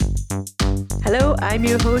Hello, I'm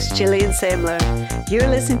your host Gillian Semler. You're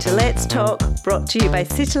listening to Let's Talk, brought to you by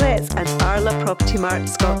CityLets and Arla Property Mart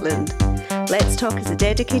Scotland. Let's Talk is a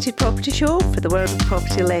dedicated property show for the world of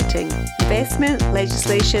property letting, investment,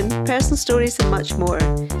 legislation, personal stories and much more.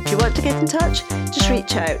 If you want to get in touch, just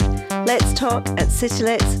reach out. Let's talk at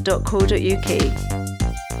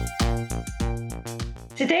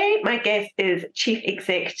citylets.co.uk. Today, my guest is Chief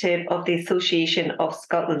Executive of the Association of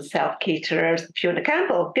Scotland Self-Caterers, Fiona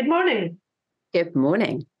Campbell. Good morning. Good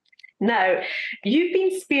morning. Now, you've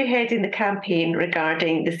been spearheading the campaign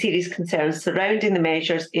regarding the serious concerns surrounding the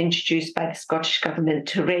measures introduced by the Scottish Government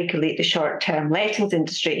to regulate the short-term lettings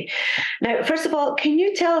industry. Now, first of all, can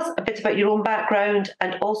you tell us a bit about your own background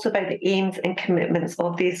and also about the aims and commitments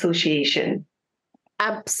of the association?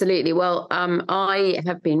 Absolutely. Well, I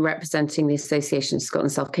have been representing the Association of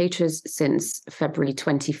Scotland Self-Caterers since February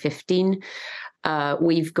 2015.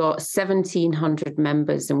 We've got 1,700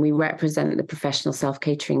 members and we represent the professional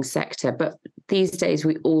self-catering sector. But these days,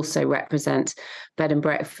 we also represent bed and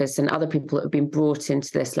breakfast and other people that have been brought into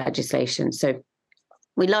this legislation. So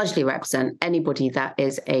we largely represent anybody that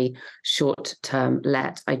is a short-term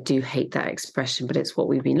let. I do hate that expression, but it's what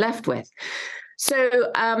we've been left with.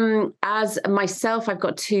 So as myself, I've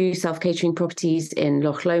got 2 self-catering properties in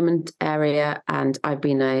Loch Lomond area, and I've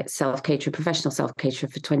been a self-caterer, professional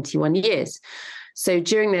self-caterer for 21 years. So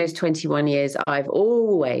during those 21 years, I've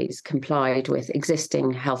always complied with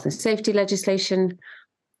existing health and safety legislation,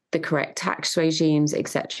 the correct tax regimes, et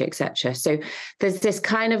cetera, et cetera. So there's this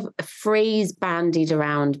kind of phrase bandied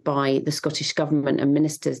around by the Scottish Government and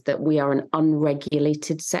ministers that we are an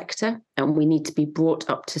unregulated sector and we need to be brought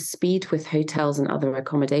up to speed with hotels and other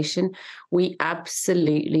accommodation. We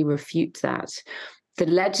absolutely refute that. The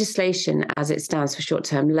legislation, as it stands for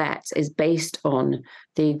short-term let, is based on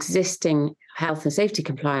the existing health and safety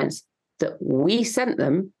compliance that we sent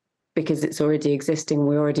them because it's already existing,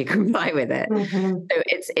 we already comply with it. Mm-hmm. So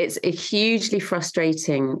it's a hugely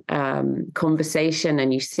frustrating conversation,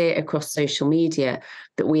 and you see it across social media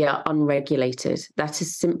that we are unregulated. That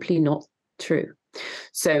is simply not true.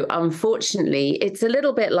 So unfortunately, it's a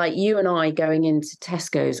little bit like you and I going into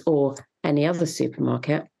Tesco's or any other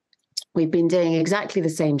supermarket. We've been doing exactly the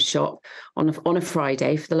same shop on a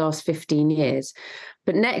Friday for the last 15 years.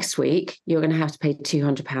 But next week, you're going to have to pay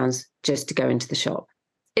 £200 just to go into the shop.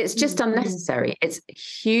 It's just unnecessary. It's a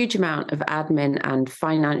huge amount of admin and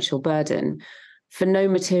financial burden for no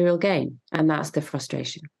material gain. And that's the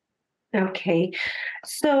frustration. Okay.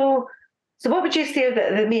 So what would you say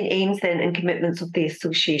are the main aims then and commitments of the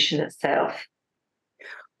association itself?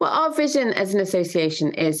 Well, our vision as an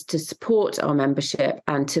association is to support our membership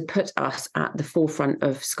and to put us at the forefront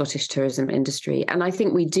of Scottish tourism industry. And I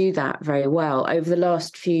think we do that very well. Over the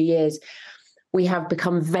last few years, we have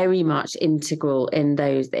become very much integral in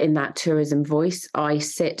that tourism voice. I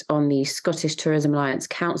sit on the Scottish Tourism Alliance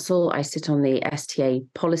Council. I sit on the STA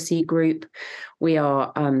policy group. We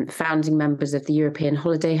are founding members of the European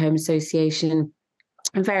Holiday Home Association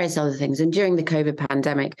and various other things. And during the COVID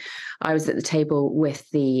pandemic, I was at the table with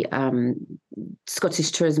the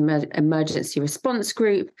Scottish Tourism Emergency Response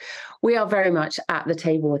Group. We are very much at the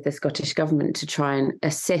table with the Scottish Government to try and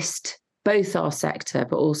assist both our sector,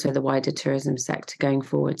 but also the wider tourism sector going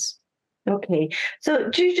forwards. Okay.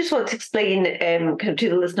 So do you just want to explain to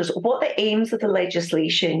the listeners what the aims of the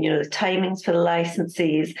legislation, the timings for the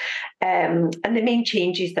licenses, and the main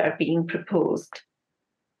changes that are being proposed?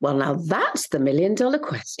 Well, now that's the $1 million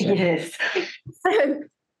question. Yes. So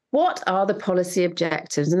what are the policy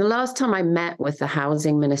objectives? And the last time I met with the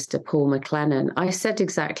Housing Minister, Paul McLennan, I said,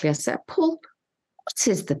 Paul, what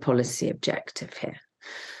is the policy objective here?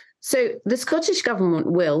 So the Scottish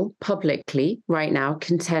Government will publicly right now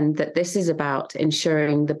contend that this is about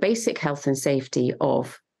ensuring the basic health and safety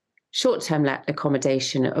of short-term let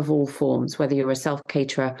accommodation of all forms, whether you're a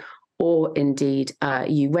self-caterer or indeed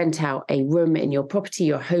you rent out a room in your property,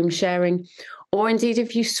 you're home sharing, or indeed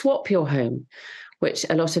if you swap your home, which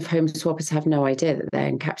a lot of home swappers have no idea that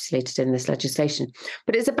they're encapsulated in this legislation.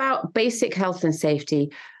 But it's about basic health and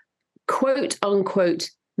safety, quote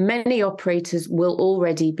unquote. Many operators will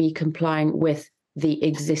already be complying with the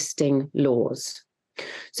existing laws.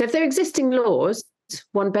 So if there are existing laws,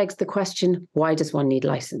 one begs the question, why does one need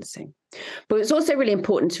licensing? But it's also really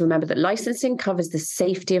important to remember that licensing covers the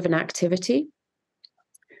safety of an activity.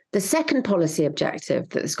 The second policy objective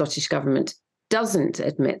that the Scottish Government doesn't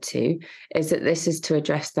admit to is that this is to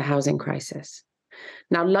address the housing crisis.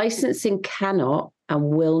 Now, licensing cannot and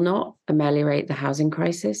will not ameliorate the housing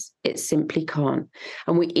crisis. It simply can't.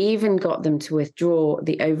 And we even got them to withdraw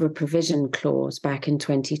the over-provision clause back in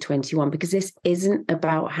 2021 because this isn't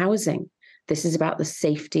about housing. This is about the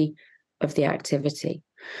safety of the activity.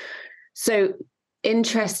 So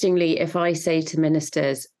interestingly, if I say to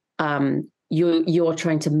ministers, you're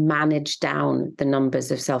trying to manage down the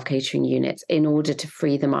numbers of self-catering units in order to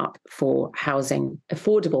free them up for housing,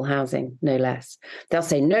 affordable housing, no less. They'll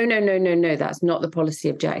say, no, that's not the policy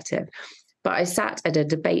objective. But I sat at a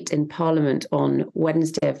debate in Parliament on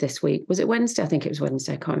Wednesday of this week. Was it Wednesday? I think it was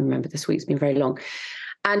Wednesday. I can't remember. This week's been very long.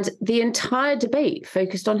 And the entire debate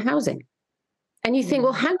focused on housing. And you think,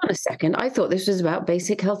 well, hang on a second. I thought this was about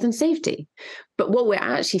basic health and safety. But what we're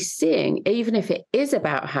actually seeing, even if it is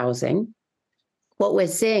about housing, what we're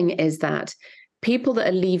seeing is that people that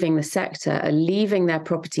are leaving the sector are leaving their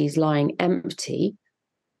properties lying empty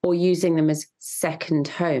or using them as second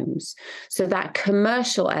homes. So that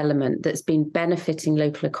commercial element that's been benefiting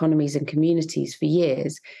local economies and communities for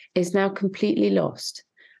years is now completely lost.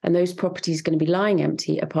 And those properties are going to be lying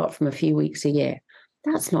empty apart from a few weeks a year.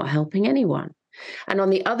 That's not helping anyone. And on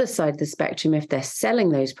the other side of the spectrum, if they're selling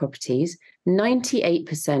those properties,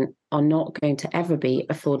 98% are not going to ever be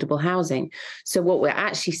affordable housing. So what we're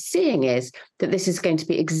actually seeing is that this is going to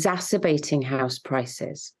be exacerbating house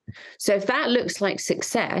prices. So if that looks like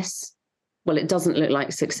success, well, it doesn't look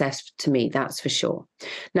like success to me, that's for sure.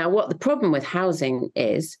 Now, what the problem with housing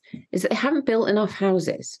is that they haven't built enough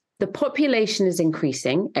houses. The population is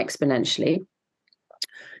increasing exponentially.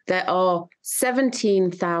 There are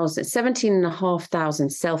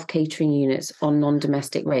 17,500 self-catering units on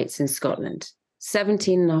non-domestic rates in Scotland.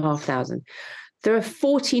 17,500. There are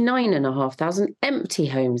 49,500 empty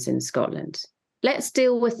homes in Scotland. Let's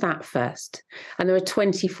deal with that first. And there are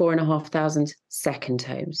 24,500 second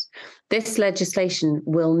homes. This legislation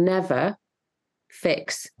will never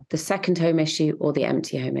fix the second home issue or the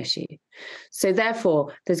empty home issue. So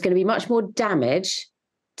therefore, there's going to be much more damage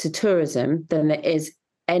to tourism than there is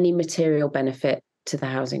any material benefit to the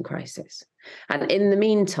housing crisis. And in the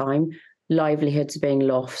meantime, livelihoods are being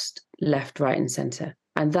lost left, right, and centre.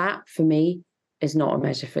 And that, for me, is not a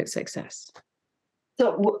measure for success.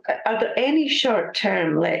 So are there any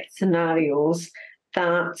short-term scenarios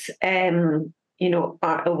that,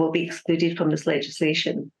 will be excluded from this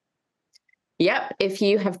legislation? Yep. If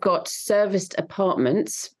you have got serviced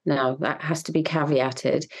apartments, now that has to be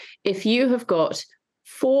caveated. If you have got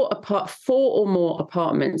four or more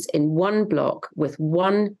apartments in one block with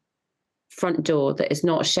one front door that is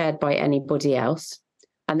not shared by anybody else,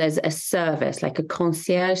 and there's a service like a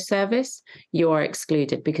concierge service, you are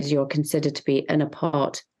excluded because you're considered to be an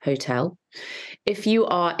apart hotel. If you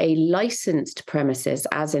are a licensed premises,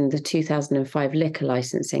 as in the 2005 liquor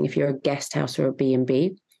licensing, if you're a guest house or a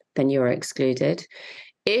B&B, then you're excluded.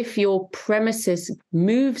 If your premises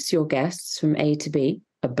moves your guests from A to B,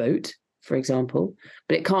 a boat, for example,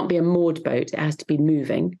 but it can't be a moored boat, it has to be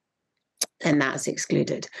moving, then that's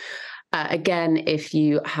excluded. Again, if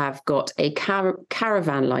you have got a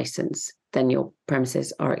caravan license, then your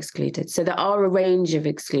premises are excluded. So there are a range of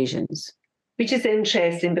exclusions. Which is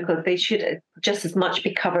interesting because they should just as much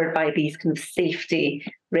be covered by these kind of safety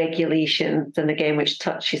regulations, and again, which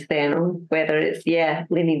touches then on whether it's,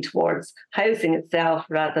 leaning towards housing itself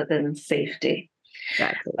rather than safety.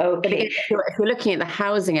 Exactly. Okay. If you're looking at the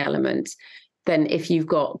housing element, then if you've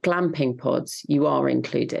got glamping pods, you are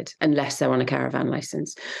included, unless they're on a caravan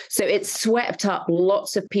license. So it's swept up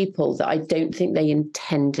lots of people that I don't think they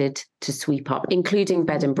intended to sweep up, including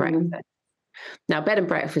bed and breakfast. Now, bed and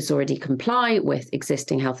breakfast already comply with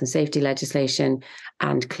existing health and safety legislation,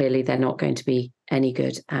 and clearly they're not going to be any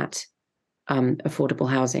good at affordable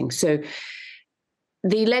housing. So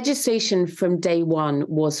the legislation from day one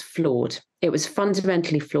was flawed. It was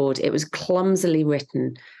fundamentally flawed. It was clumsily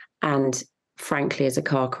written, and frankly, as a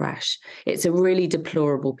car crash. It's a really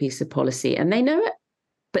deplorable piece of policy, and they know it,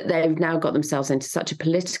 but they've now got themselves into such a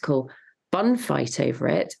political bun fight over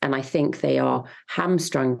it, and I think they are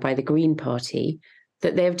hamstrung by the Green Party,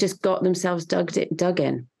 that they've just got themselves dug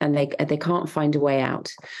in, and they can't find a way out.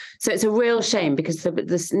 So it's a real shame, because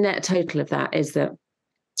the net total of that is that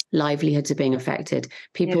livelihoods are being affected,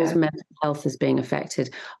 people's mental health is being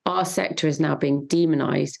affected, our sector is now being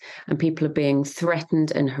demonized, and people are being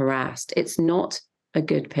threatened and harassed. It's not a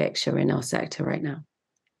good picture in our sector right now.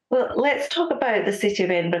 Well, let's talk about the City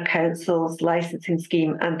of Edinburgh Council's licensing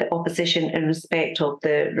scheme and the opposition in respect of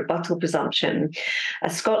the rebuttal presumption.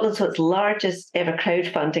 Scotland's largest ever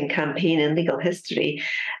crowdfunding campaign in legal history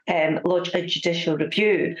lodged a judicial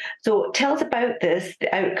review. So tell us about this,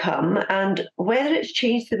 the outcome, and whether it's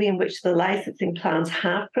changed the way in which the licensing plans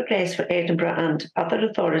have progressed for Edinburgh and other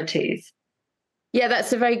authorities. Yeah,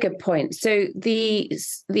 that's a very good point. So the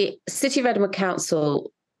City of Edinburgh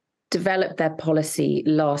Council developed their policy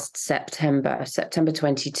last September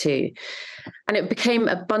 22. And it became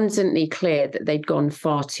abundantly clear that they'd gone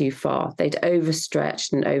far too far. They'd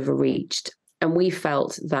overstretched and overreached. And we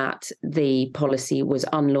felt that the policy was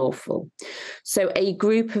unlawful. So a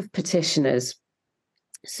group of petitioners,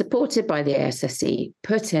 supported by the ASSC,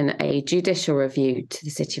 put in a judicial review to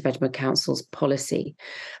the City of Edinburgh Council's policy.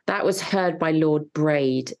 That was heard by Lord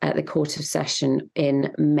Braid at the Court of Session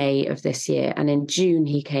in May of this year. And in June,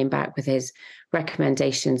 he came back with his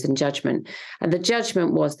recommendations and judgment. And the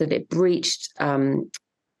judgment was that it breached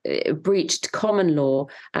common law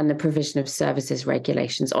and the provision of services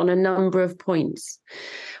regulations on a number of points.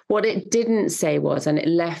 What it didn't say was, and it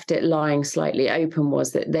left it lying slightly open,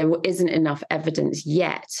 was that there isn't enough evidence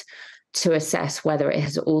yet to assess whether it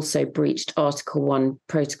has also breached Article 1,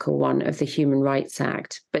 Protocol 1 of the Human Rights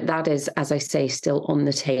Act. But that is, as I say, still on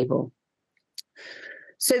the table.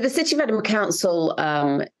 So the City of Edinburgh Council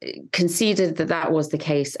conceded that that was the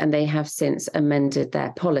case, and they have since amended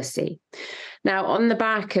their policy. Now, on the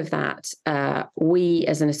back of that, we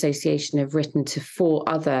as an association have written to 4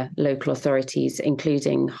 other local authorities,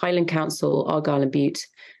 including Highland Council, Argyll and Bute,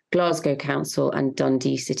 Glasgow Council and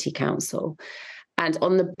Dundee City Council. And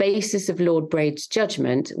on the basis of Lord Braid's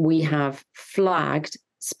judgment, we have flagged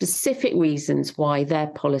specific reasons why their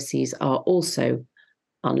policies are also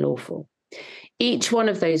unlawful. Each one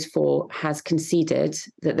of those 4 has conceded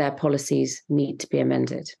that their policies need to be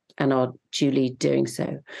amended and are duly doing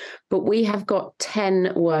so. But we have got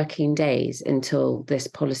 10 working days until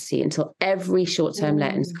every short-term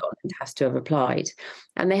let in Scotland has to have applied.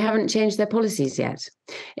 And they haven't changed their policies yet.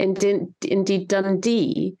 Indeed,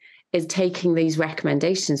 Dundee is taking these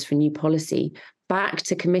recommendations for new policy back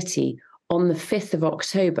to committee on the 5th of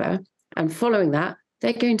October. And following that,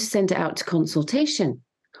 they're going to send it out to consultation.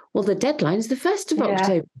 Well, the deadline is the 1st of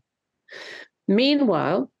October.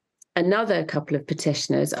 Meanwhile, another couple of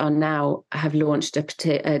petitioners have launched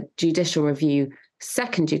a judicial review,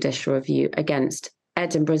 second judicial review against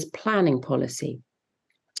Edinburgh's planning policy.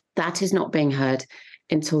 That is not being heard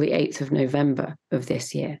until the 8th of November of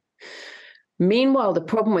this year. Meanwhile, the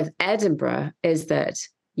problem with Edinburgh is that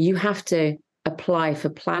you have to apply for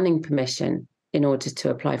planning permission in order to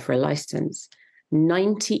apply for a licence.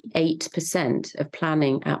 98% of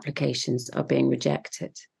planning applications are being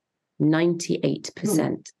rejected.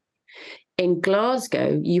 98%. In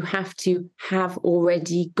Glasgow, you have to have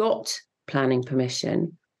already got planning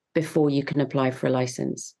permission before you can apply for a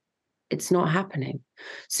licence. It's not happening.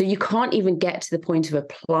 So you can't even get to the point of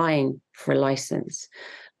applying for a licence.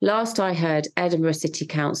 Last I heard, Edinburgh City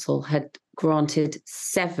Council had granted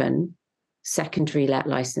 7 secondary let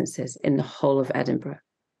licences in the whole of Edinburgh.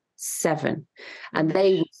 7. And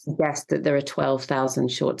they would suggest that there are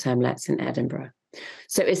 12,000 short-term lets in Edinburgh.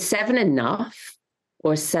 So is 7 enough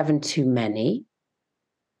or is 7 too many?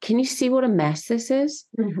 Can you see what a mess this is?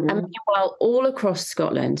 Mm-hmm. And meanwhile, all across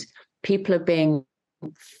Scotland, people are being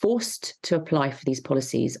forced to apply for these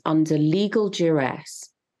policies under legal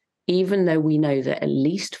duress, even though we know that at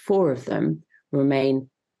least 4 of them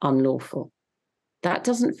remain unlawful. That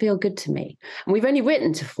doesn't feel good to me. And we've only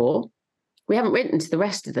written to 4. We haven't written to the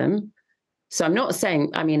rest of them. So I'm not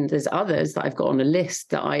saying, there's others that I've got on a list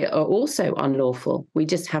that are also unlawful. We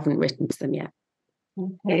just haven't written to them yet.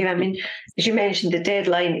 Okay. As you mentioned, the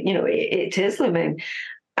deadline, it is looming.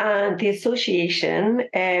 And the association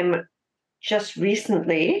just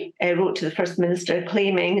recently wrote to the First Minister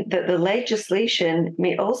claiming that the legislation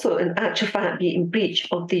may also, in actual fact, be in breach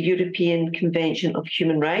of the European Convention of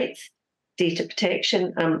Human Rights, data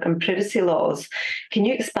protection and privacy laws. Can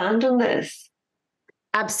you expand on this?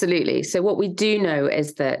 Absolutely. So what we do know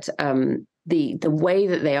is that the way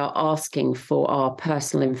that they are asking for our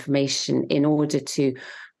personal information in order to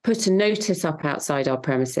put a notice up outside our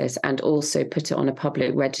premises and also put it on a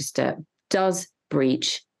public register does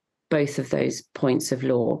breach both of those points of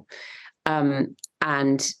law.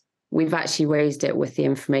 And we've actually raised it with the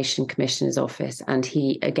Information Commissioner's Office, and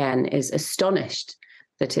he, again, is astonished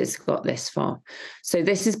that it's got this far. So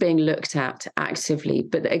this is being looked at actively.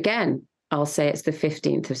 But again, I'll say it's the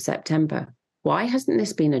 15th of September. Why hasn't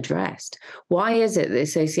this been addressed? Why is it the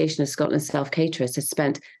Association of Scotland Self-Caterers has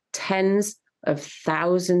spent tens of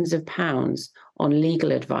thousands of pounds on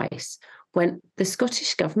legal advice when the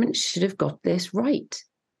Scottish Government should have got this right?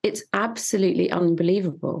 It's absolutely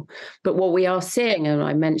unbelievable. But what we are seeing, and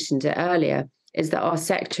I mentioned it earlier, is that our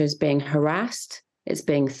sector is being harassed, it's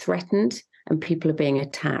being threatened, and people are being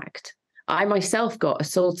attacked. I myself got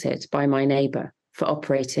assaulted by my neighbour for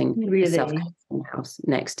operating a self-catering house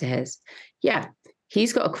next to his. Yeah,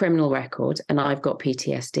 he's got a criminal record and I've got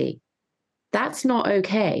PTSD. That's not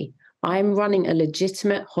okay. I'm running a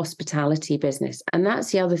legitimate hospitality business. And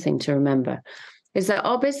that's the other thing to remember, is that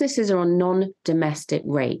our businesses are on non-domestic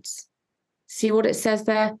rates. See what it says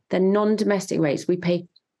there? They're non-domestic rates. We pay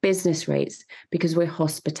business rates because we're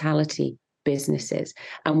hospitality businesses,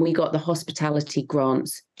 and we got the hospitality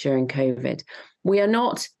grants during COVID. We are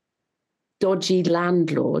not dodgy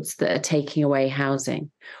landlords that are taking away housing.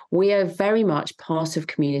 We are very much part of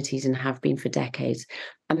communities and have been for decades.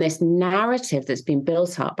 And this narrative that's been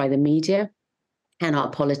built up by the media and our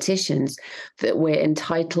politicians that we're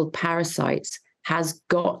entitled parasites has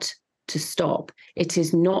got to stop. It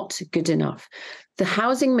is not good enough. The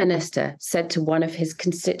housing minister said to one of his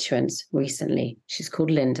constituents recently, she's called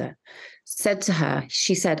Linda, said to her,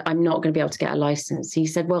 she said, I'm not going to be able to get a license. He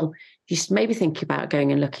said, well, you should maybe think about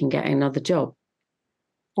going and looking, getting another job.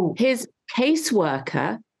 His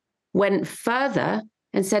caseworker went further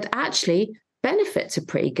and said, actually, benefits are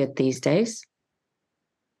pretty good these days.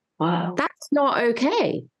 Wow. That's not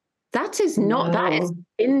okay. That is not, that is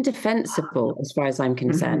indefensible as far as I'm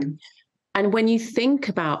concerned. Mm-hmm. And when you think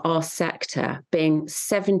about our sector being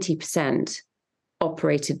 70%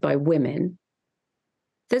 operated by women,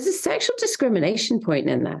 there's a sexual discrimination point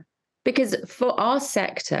in there. Because for our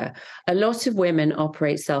sector, a lot of women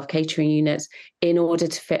operate self-catering units in order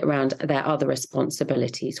to fit around their other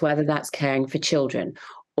responsibilities, whether that's caring for children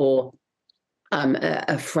or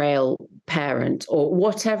a frail parent or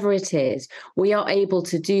whatever it is. We are able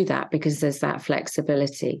to do that because there's that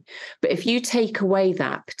flexibility. But if you take away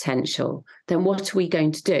that potential, then what are we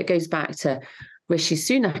going to do? It goes back to Rishi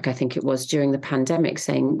Sunak, I think it was, during the pandemic,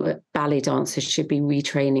 saying that ballet dancers should be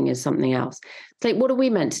retraining as something else. It's like, what are we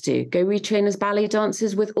meant to do? Go retrain as ballet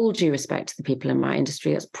dancers? With all due respect to the people in my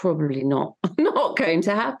industry, that's probably not going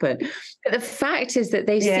to happen. But the fact is that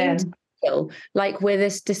they seem to feel like we're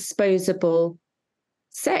this disposable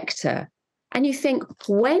sector. And you think,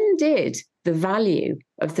 when did the value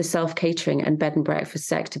of the self-catering and bed and breakfast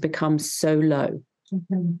sector become so low?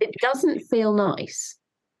 Mm-hmm. It doesn't feel nice.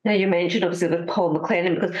 Now, you mentioned obviously with Paul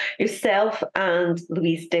McLennan, because yourself and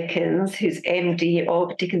Louise Dickens, who's MD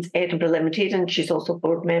of Dickens Edinburgh Limited, and she's also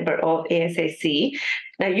board member of ASSC.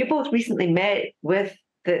 Now, you both recently met with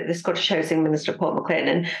the Scottish Housing Minister, Paul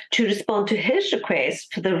McLennan, to respond to his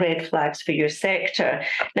request for the red flags for your sector.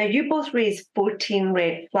 Now, you both raised 14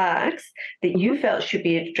 red flags that you felt should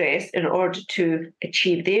be addressed in order to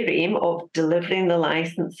achieve their aim of delivering the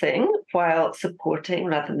licensing while supporting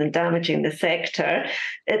rather than damaging the sector.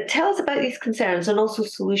 Tell us about these concerns and also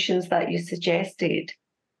solutions that you suggested.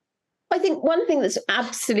 I think one thing that's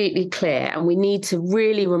absolutely clear, and we need to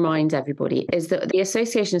really remind everybody, is that the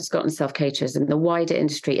Association of Scotland Self-Caterers and the wider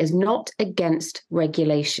industry is not against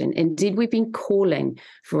regulation. Indeed, we've been calling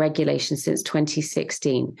for regulation since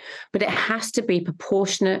 2016, but it has to be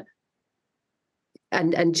proportionate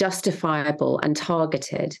and justifiable and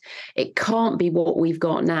targeted. It can't be what we've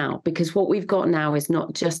got now, because what we've got now is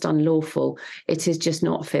not just unlawful, it is just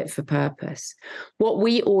not fit for purpose. What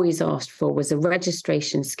we always asked for was a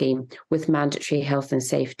registration scheme with mandatory health and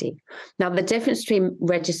safety. Now, the difference between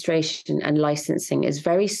registration and licensing is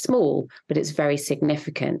very small, but it's very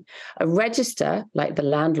significant. A register, like the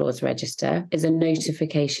landlord's register, is a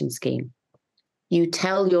notification scheme. You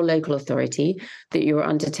tell your local authority that you're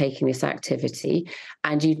undertaking this activity,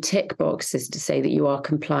 and you tick boxes to say that you are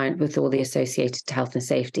compliant with all the associated health and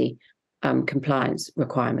safety compliance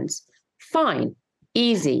requirements. Fine,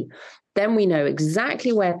 easy. Then we know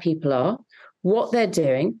exactly where people are, what they're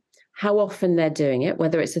doing, how often they're doing it,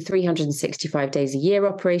 whether it's a 365 days a year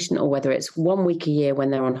operation or whether it's 1 week a year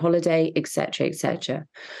when they're on holiday, etc., etc.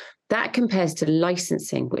 That compares to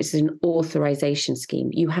licensing, which is an authorization scheme.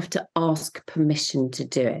 You have to ask permission to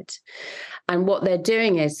do it. And what they're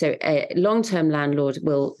doing is, so a long-term landlord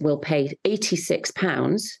will pay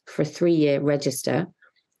 £86 for a 3-year register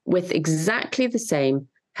with exactly the same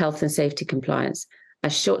health and safety compliance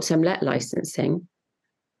as short-term let licensing,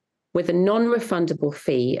 with a non-refundable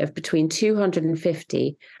fee of between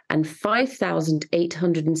 £250 and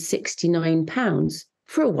 £5,869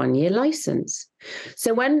 for a 1-year license.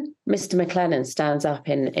 So when Mr. McLennan stands up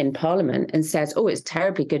in Parliament and says, oh, it's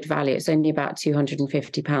terribly good value, it's only about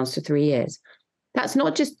 £250 for 3 years, that's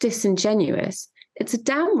not just disingenuous, it's a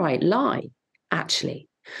downright lie, actually.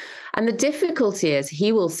 And the difficulty is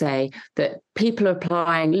he will say that people are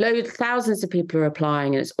applying, thousands of people are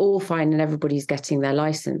applying, and it's all fine and everybody's getting their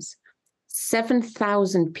license.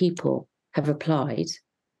 7,000 people have applied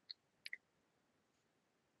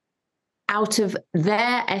out of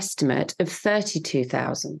their estimate of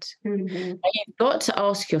 32,000. Mm-hmm. And you've got to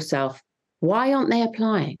ask yourself, why aren't they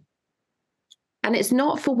applying? And it's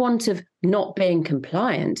not for want of not being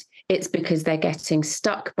compliant, it's because they're getting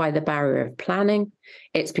stuck by the barrier of planning.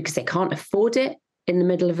 It's because they can't afford it in the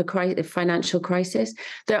middle of a financial crisis.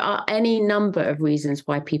 There are any number of reasons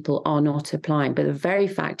why people are not applying, but the very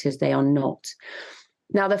fact is they are not.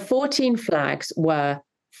 Now, the 14 flags were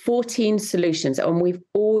 14 solutions, and we've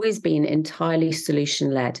always been entirely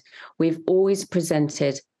solution-led. We've always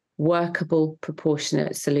presented workable,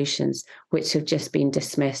 proportionate solutions, which have just been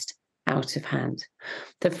dismissed out of hand.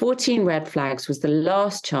 The 14 red flags was the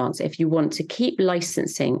last chance. If you want to keep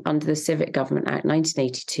licensing under the Civic Government Act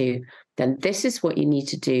 1982, then this is what you need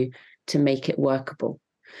to do to make it workable.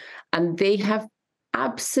 And they have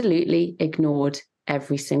absolutely ignored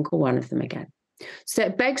every single one of them again. So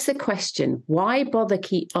it begs the question, why bother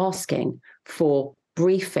keep asking for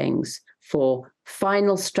briefings, for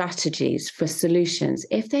final strategies, for solutions,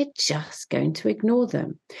 if they're just going to ignore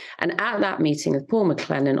them? And at that meeting with Paul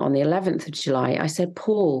McLennan on the 11th of July, I said,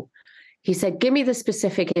 Paul, he said, give me the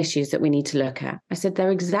specific issues that we need to look at. I said,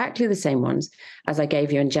 they're exactly the same ones as I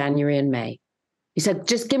gave you in January and May. He said,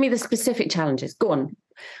 just give me the specific challenges. Go on.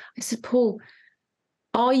 I said, Paul,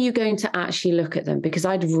 are you going to actually look at them? Because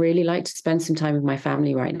I'd really like to spend some time with my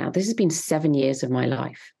family right now. This has been 7 years of my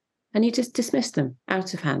life. And he just dismissed them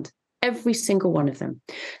out of hand, every single one of them.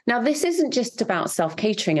 Now, this isn't just about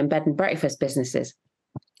self-catering and bed and breakfast businesses.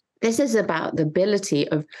 This is about the ability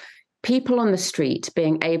of people on the street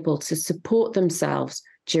being able to support themselves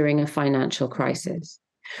during a financial crisis.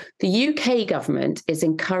 The UK government is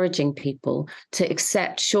encouraging people to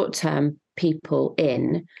accept short-term people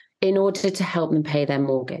in order to help them pay their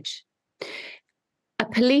mortgage. A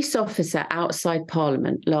police officer outside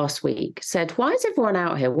Parliament last week said, why is everyone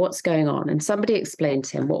out here? What's going on? And somebody explained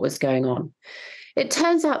to him what was going on. It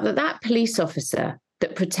turns out that police officer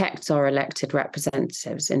that protects our elected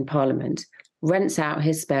representatives in Parliament rents out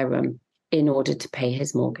his spare room in order to pay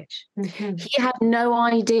his mortgage. Mm-hmm. He had no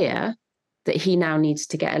idea that he now needs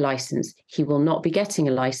to get a license. He will not be getting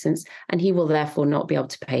a license, and he will therefore not be able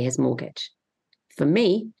to pay his mortgage. For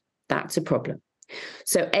me, that's a problem.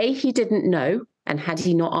 So A, he didn't know, and had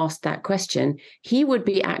he not asked that question, he would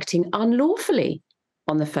be acting unlawfully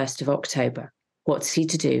on the 1st of October. What's he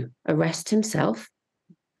to do? Arrest himself?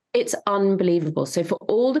 It's unbelievable. So for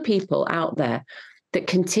all the people out there that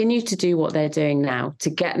continue to do what they're doing now to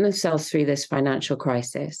get themselves through this financial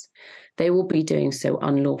crisis, they will be doing so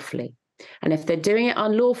unlawfully. And if they're doing it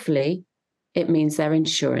unlawfully, it means their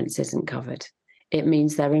insurance isn't covered. It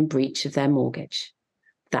means they're in breach of their mortgage.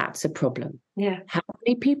 That's a problem. Yeah. How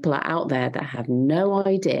many people are out there that have no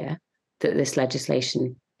idea that this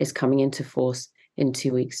legislation is coming into force in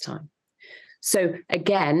 2 weeks' time? So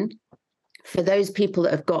again, for those people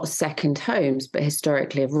that have got second homes, but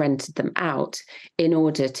historically have rented them out in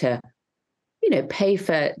order to, pay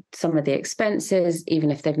for some of the expenses, even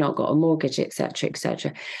if they've not got a mortgage, et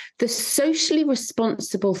cetera, the socially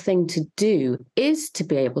responsible thing to do is to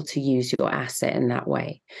be able to use your asset in that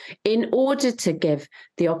way in order to give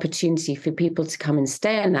the opportunity for people to come and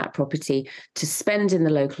stay in that property, to spend in the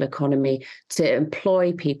local economy, to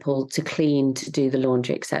employ people, to clean, to do the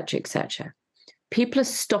laundry, et cetera. People are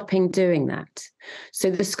stopping doing that.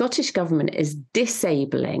 So the Scottish government is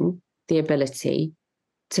disabling the ability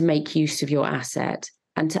to make use of your asset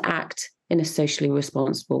and to act in a socially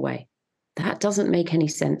responsible way. That doesn't make any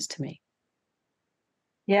sense to me.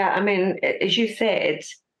 Yeah, I mean, as you said,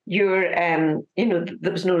 there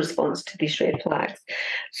was no response to these red flags,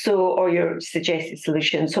 or your suggested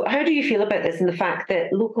solution. So how do you feel about this and the fact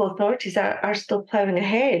that local authorities are still ploughing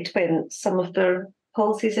ahead when some of their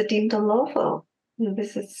policies are deemed unlawful?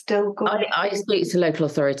 This is still going. I speak to local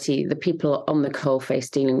authority, the people on the coalface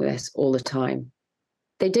dealing with this all the time.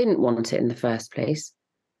 They didn't want it in the first place.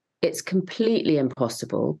 It's completely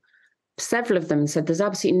impossible. Several of them said there's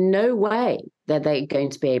absolutely no way that they're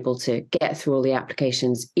going to be able to get through all the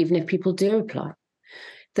applications, even if people do apply.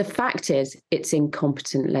 The fact is, it's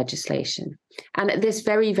incompetent legislation. And at this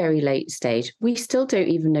very, very late stage, we still don't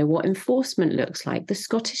even know what enforcement looks like. The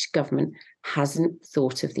Scottish government hasn't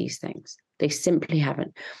thought of these things. They simply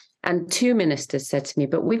haven't. And 2 ministers said to me,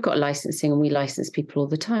 but we've got licensing and we license people all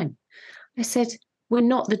the time. I said, we're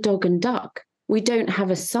not the dog and duck. We don't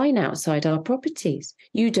have a sign outside our properties.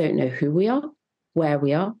 You don't know who we are, where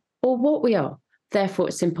we are, or what we are. Therefore,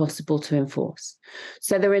 it's impossible to enforce.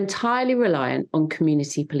 So they're entirely reliant on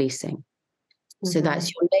community policing. Mm-hmm. So that's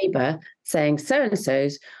your neighbour saying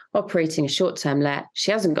so-and-so's operating a short-term let.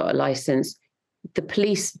 She hasn't got a license. The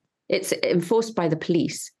police, it's enforced by the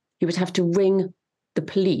police. You would have to ring the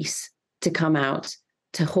police to come out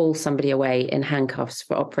to haul somebody away in handcuffs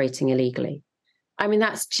for operating illegally. I mean,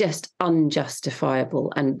 that's just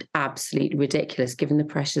unjustifiable and absolutely ridiculous given the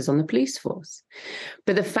pressures on the police force.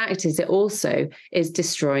 But the fact is, it also is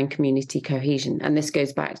destroying community cohesion. And this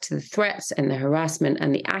goes back to the threats and the harassment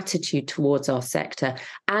and the attitude towards our sector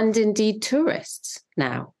and indeed tourists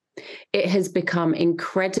now. It has become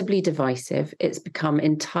incredibly divisive. It's become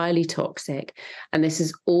entirely toxic. And this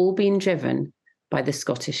has all been driven by the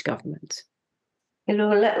Scottish government.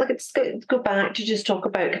 Let's go back to just talk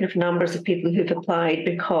about kind of numbers of people who've applied,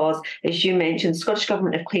 because, as you mentioned, the Scottish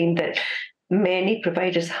Government have claimed that many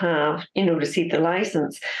providers have, received the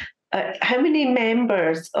licence. How many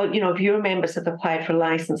members, of your members have applied for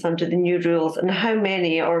licence under the new rules, and how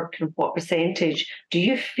many, or kind of what percentage, do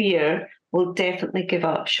you fear will definitely give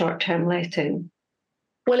up short-term letting?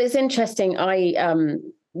 Well, it's interesting.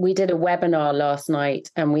 We did a webinar last night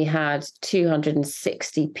and we had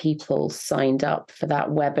 260 people signed up for that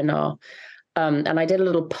webinar. And I did a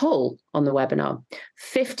little poll on the webinar.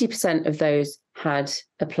 50% of those had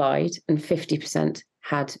applied and 50%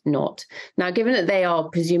 had not. Now, given that they are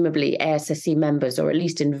presumably ASSC members, or at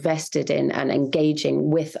least invested in and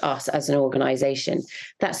engaging with us as an organisation,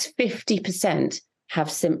 that's 50% have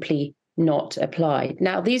simply not applied.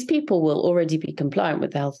 Now, these people will already be compliant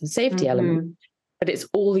with the health and safety element, but it's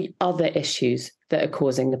all the other issues that are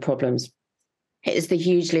causing the problems. It is the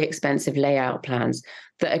hugely expensive layout plans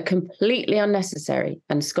that are completely unnecessary,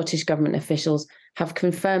 and Scottish Government officials have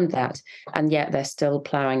confirmed that, and yet they're still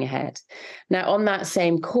ploughing ahead. Now, on that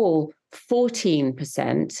same call,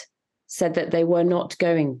 14% said that they were not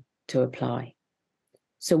going to apply.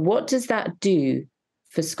 So what does that do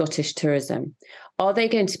for Scottish tourism? Are they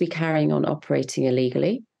going to be carrying on operating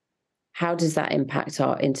illegally? How does that impact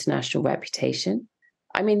our international reputation?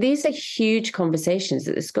 I mean, these are huge conversations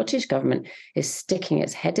that the Scottish Government is sticking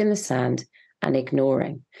its head in the sand and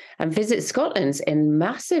ignoring. And Visit Scotland's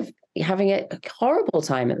having a horrible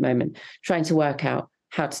time at the moment, trying to work out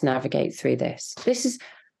how to navigate through this. This is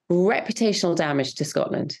reputational damage to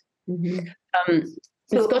Scotland. The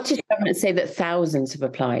Scottish Government say that thousands have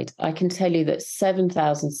applied. I can tell you that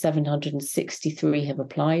 7,763 have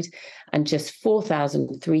applied and just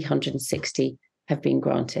 4,360 have been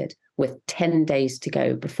granted, with 10 days to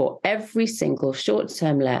go before every single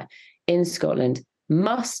short-term let in Scotland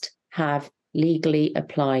must have legally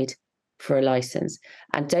applied for a licence.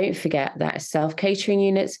 And don't forget that self-catering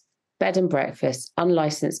units, bed and breakfast,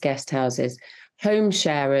 unlicensed guest houses, home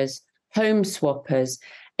sharers, home swappers.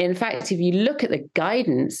 In fact, if you look at the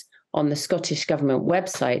guidance on the Scottish Government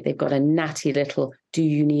website, they've got a natty little "do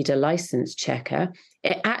you need a licence" checker.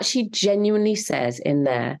 It actually genuinely says in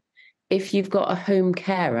there, if you've got a home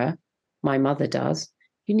carer, my mother does,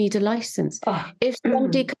 you need a licence. If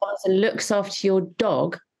somebody comes and looks after your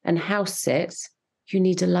dog and house sits, you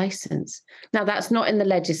need a licence. Now, that's not in the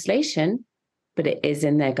legislation, but it is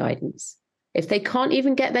in their guidance. If they can't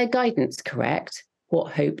even get their guidance correct,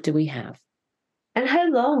 what hope do we have? And how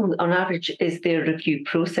long, on average, is their review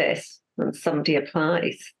process when somebody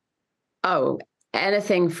applies? Oh,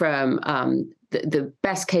 anything from the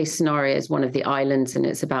best case scenario is one of the islands, and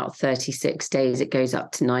it's about 36 days. It goes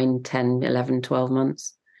up to 9, 10, 11, 12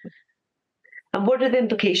 months. And what are the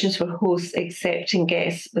implications for hosts accepting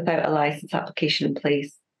guests without a licence application in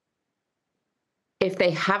place? If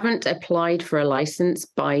they haven't applied for a licence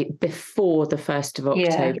before the 1st of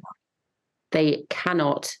October, they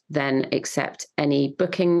cannot then accept any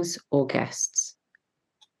bookings or guests.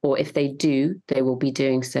 Or if they do, they will be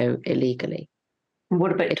doing so illegally. And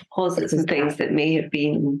what about deposits and things that may have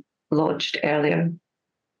been lodged earlier?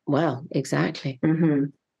 Well, exactly.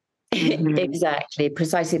 Exactly,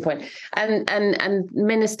 precisely the point. And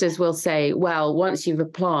ministers will say, well, once you've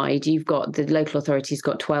applied, the local authority's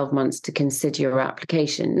got 12 months to consider your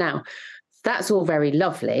application. Now, that's all very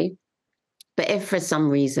lovely. But if for some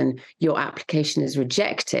reason your application is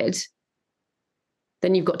rejected,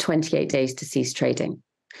 then you've got 28 days to cease trading.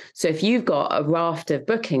 So if you've got a raft of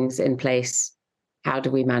bookings in place, how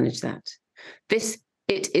do we manage that?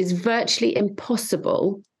 It is virtually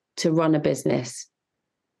impossible to run a business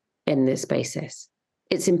in this basis.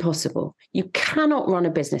 It's impossible. You cannot run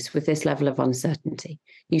a business with this level of uncertainty.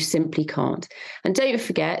 You simply can't. And don't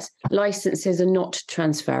forget, licenses are not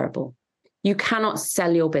transferable. You cannot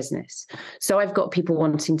sell your business. So I've got people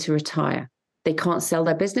wanting to retire. They can't sell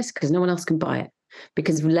their business because no one else can buy it,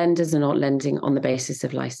 because lenders are not lending on the basis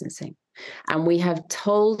of licensing. And we have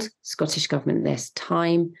told Scottish Government this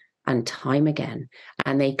time and time again,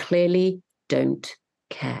 and they clearly don't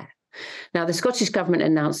care. Now, the Scottish Government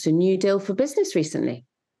announced a new deal for business recently.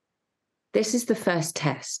 This is the first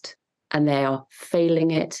test, and they are failing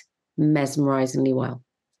it mesmerisingly well.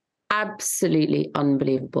 absolutely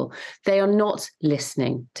unbelievable. They are not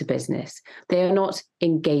listening to business. They are not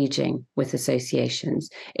engaging with associations.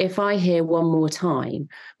 If I hear one more time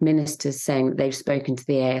ministers saying that they've spoken to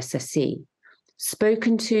the ASSC,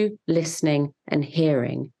 spoken to, listening, and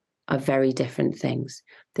hearing are very different things.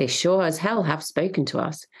 They sure as hell have spoken to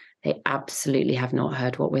us. They absolutely have not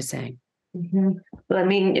heard what we're saying. Mm-hmm. Well, I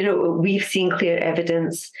mean, we've seen clear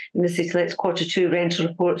evidence in the City Let's Q2 rental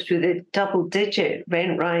report through the double-digit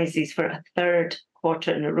rent rises for a third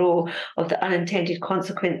quarter in a row of the unintended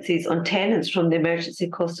consequences on tenants from the emergency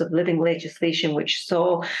cost of living legislation, which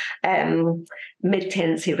saw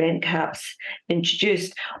mid-tenancy rent caps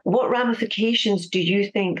introduced. What ramifications do you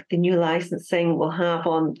think the new licensing will have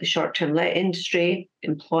on the short-term let industry,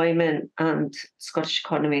 employment, and Scottish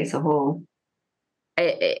economy as a whole?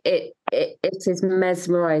 It is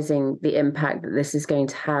mesmerising, the impact that this is going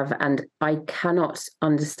to have, and I cannot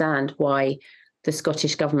understand why the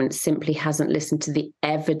Scottish Government simply hasn't listened to the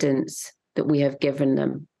evidence that we have given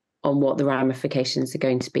them on what the ramifications are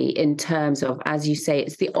going to be in terms of, as you say,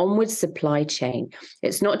 it's the onward supply chain.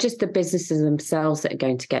 It's not just the businesses themselves that are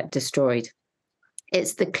going to get destroyed.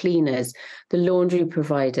 It's the cleaners, the laundry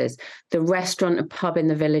providers, the restaurant and pub in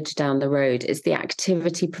the village down the road. It's the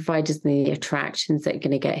activity providers and the attractions that are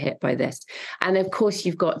going to get hit by this. And of course,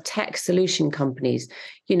 you've got tech solution companies,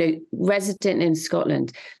 resident in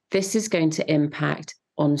Scotland. This is going to impact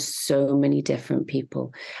on so many different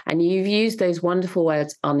people. And you've used those wonderful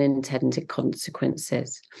words, unintended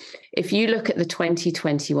consequences. If you look at the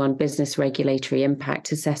 2021 Business Regulatory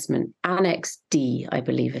Impact Assessment, Annex D, I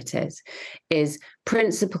believe it is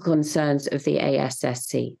principal concerns of the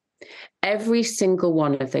ASSC. Every single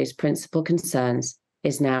one of those principal concerns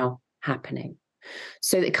is now happening.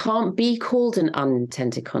 So it can't be called an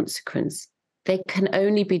unintended consequence. They can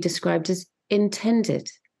only be described as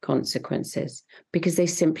intended consequences because they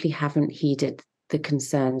simply haven't heeded the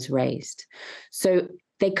concerns raised. So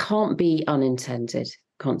they can't be unintended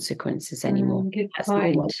consequences anymore. Good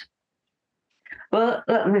point. Well,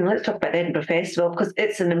 let's talk about the Edinburgh Festival because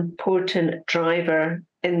it's an important driver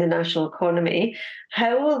in the national economy.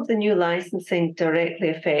 How will the new licensing directly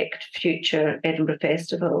affect future Edinburgh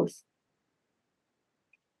festivals?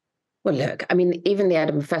 Well, look, even the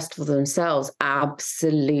Edinburgh Festival themselves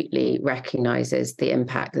absolutely recognises the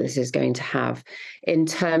impact that this is going to have in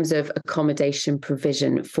terms of accommodation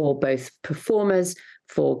provision for both performers,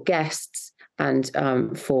 for guests, and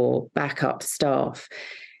for backup staff.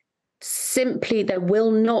 Simply, there will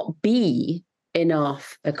not be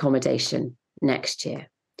enough accommodation next year.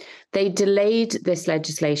 They delayed this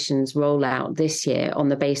legislation's rollout this year on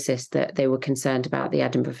the basis that they were concerned about the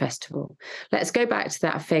Edinburgh Festival. Let's go back to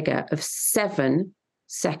that figure of 7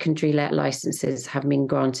 secondary let licenses have been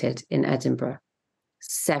granted in Edinburgh.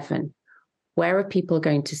 7. Where are people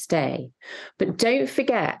going to stay? But don't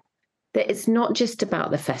forget that it's not just about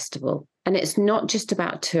the festival and it's not just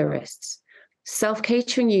about tourists.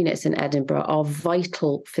 Self-catering units in Edinburgh are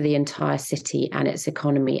vital for the entire city and its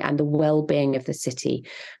economy and the well-being of the city.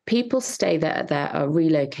 People stay there that are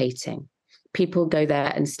relocating. People go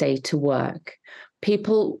there and stay to work.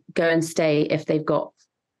 People go and stay if they've got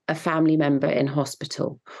a family member in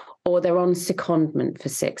hospital or they're on secondment for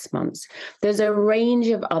 6 months. There's a range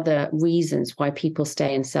of other reasons why people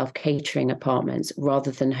stay in self-catering apartments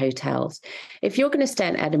rather than hotels. If you're going to stay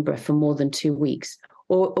in Edinburgh for more than 2 weeks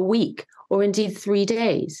or a week, or indeed 3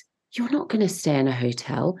 days, you're not going to stay in a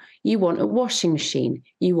hotel. You want a washing machine.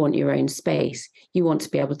 You want your own space. You want to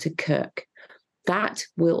be able to cook. That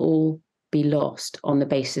will all be lost on the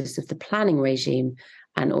basis of the planning regime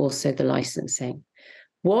and also the licensing.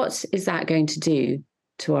 What is that going to do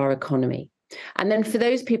to our economy? And then for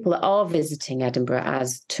those people that are visiting Edinburgh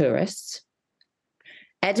as tourists,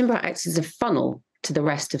 Edinburgh acts as a funnel to the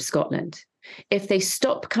rest of Scotland. If they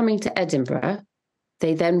stop coming to Edinburgh,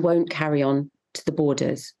 they then won't carry on to the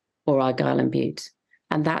Borders or Argyll and Bute.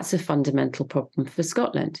 And that's a fundamental problem for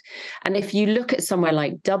Scotland. And if you look at somewhere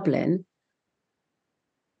like Dublin,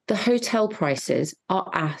 the hotel prices are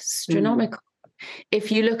astronomical.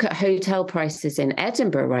 If you look at hotel prices in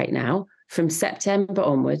Edinburgh right now, from September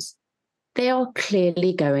onwards, they are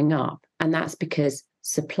clearly going up. And that's because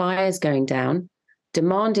supply is going down,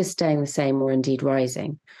 demand is staying the same or indeed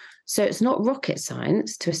rising. So it's not rocket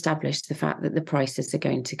science to establish the fact that the prices are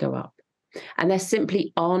going to go up. And there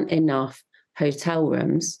simply aren't enough hotel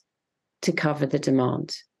rooms to cover the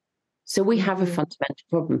demand. So we have a fundamental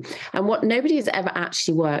problem. And what nobody has ever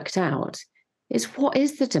actually worked out is what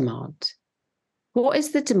is the demand? What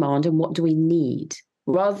is the demand and what do we need?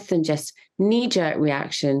 Rather than just knee-jerk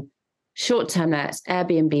reaction, short-term lets,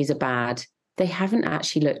 Airbnbs are bad, they haven't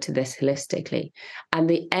actually looked at this holistically. And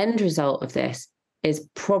the end result of this is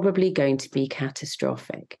probably going to be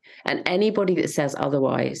catastrophic. And anybody that says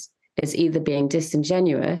otherwise is either being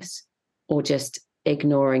disingenuous or just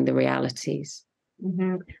ignoring the realities.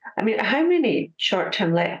 Mm-hmm. I mean, how many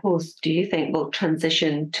short-term let hosts do you think will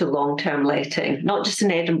transition to long-term letting, not just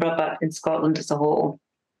in Edinburgh, but in Scotland as a whole?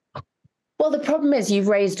 Well, the problem is you've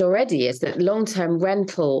raised already is that long-term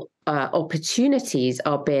rental opportunities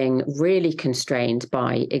are being really constrained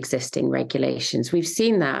by existing regulations. We've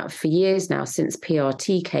seen that for years now since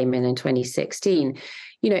PRT came in 2016.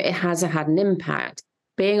 It has had an impact.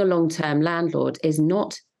 Being a long-term landlord is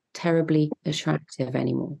not terribly attractive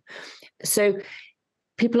anymore. So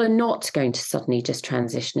people are not going to suddenly just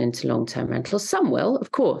transition into long-term rentals. Some will,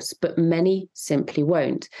 of course, but many simply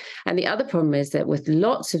won't. And the other problem is that with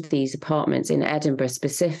lots of these apartments in Edinburgh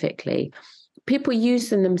specifically, people use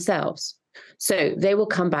them themselves. So they will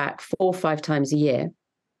come back 4 or 5 times a year.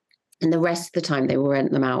 And the rest of the time they will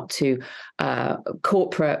rent them out to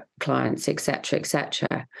corporate clients, et cetera, et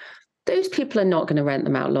cetera. Those people are not going to rent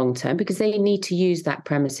them out long-term because they need to use that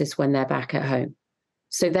premises when they're back at home.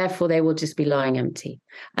 So therefore, they will just be lying empty.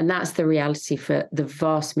 And that's the reality for the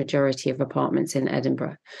vast majority of apartments in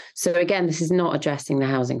Edinburgh. So again, this is not addressing the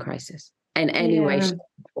housing crisis in any way, shape,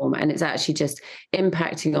 or form. And it's actually just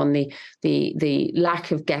impacting on the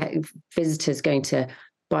lack of visitors going to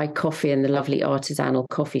buy coffee in the lovely artisanal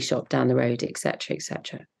coffee shop down the road, et cetera, et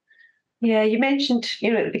cetera. Yeah, you mentioned,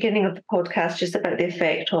 at the beginning of the podcast just about the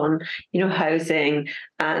effect on, housing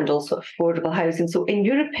and also affordable housing. So in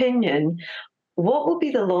your opinion, what will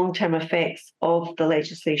be the long-term effects of the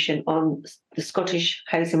legislation on the Scottish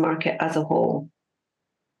housing market as a whole?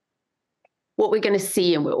 What we're going to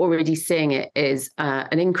see, and we're already seeing it, is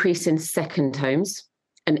an increase in second homes,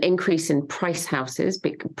 an increase in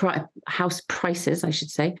house prices, I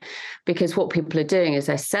should say, because what people are doing is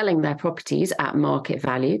they're selling their properties at market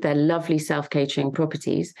value. They're lovely self-catering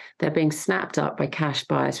properties. They're being snapped up by cash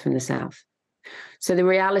buyers from the south. So the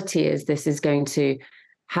reality is this is going to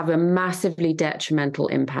have a massively detrimental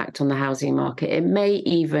impact on the housing market. It may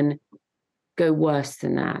even go worse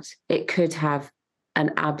than that. It could have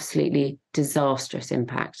an absolutely disastrous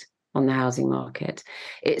impact on the housing market.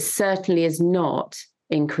 It certainly is not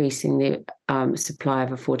increasing the supply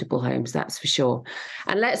of affordable homes, that's for sure.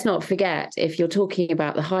 And let's not forget, if you're talking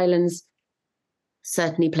about the Highlands,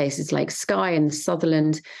 certainly places like Skye and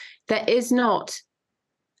Sutherland, there is not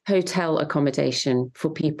hotel accommodation for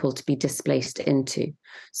people to be displaced into.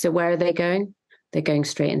 So where are they going? They're going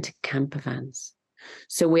straight into camper vans.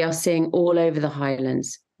 So we are seeing all over the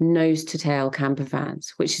Highlands nose to tail camper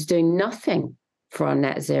vans, which is doing nothing for our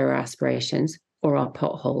net zero aspirations or our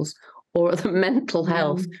potholes or the mental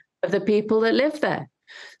health of the people that live there.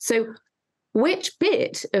 So which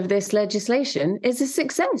bit of this legislation is a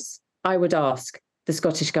success, I would ask the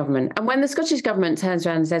Scottish government? And when the Scottish government turns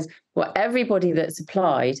around and says, well, everybody that's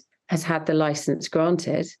applied has had the licence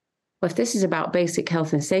granted, well, if this is about basic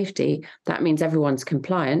health and safety, that means everyone's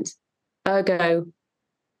compliant. Ergo,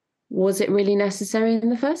 was it really necessary in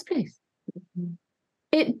the first place?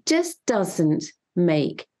 It just doesn't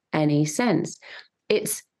make any sense.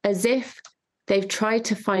 It's as if they've tried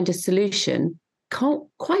to find a solution, can't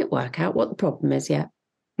quite work out what the problem is yet.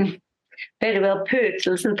 Very well put.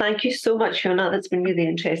 Listen, thank you so much, Fiona. That's been really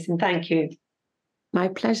interesting. Thank you. My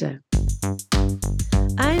pleasure.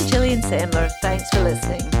 I'm Gillian Semler. Thanks for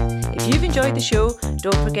listening. If you've enjoyed the show,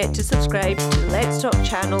 don't forget to subscribe to the Let's Talk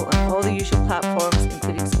channel on all the usual platforms,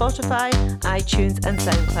 including Spotify, iTunes and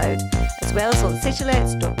SoundCloud, as well as on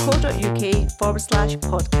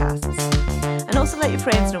citylets.co.uk/podcasts. And also let your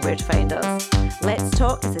friends know where to find us. Let's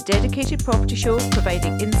Talk is a dedicated property show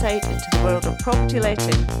providing insight into the world of property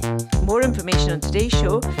letting. More information on today's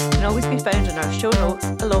show can always be found in our show notes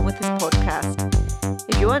along with this podcast.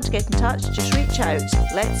 If you want to get in touch, just reach out.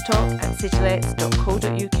 Let's talk at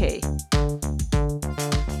citylets.co.uk.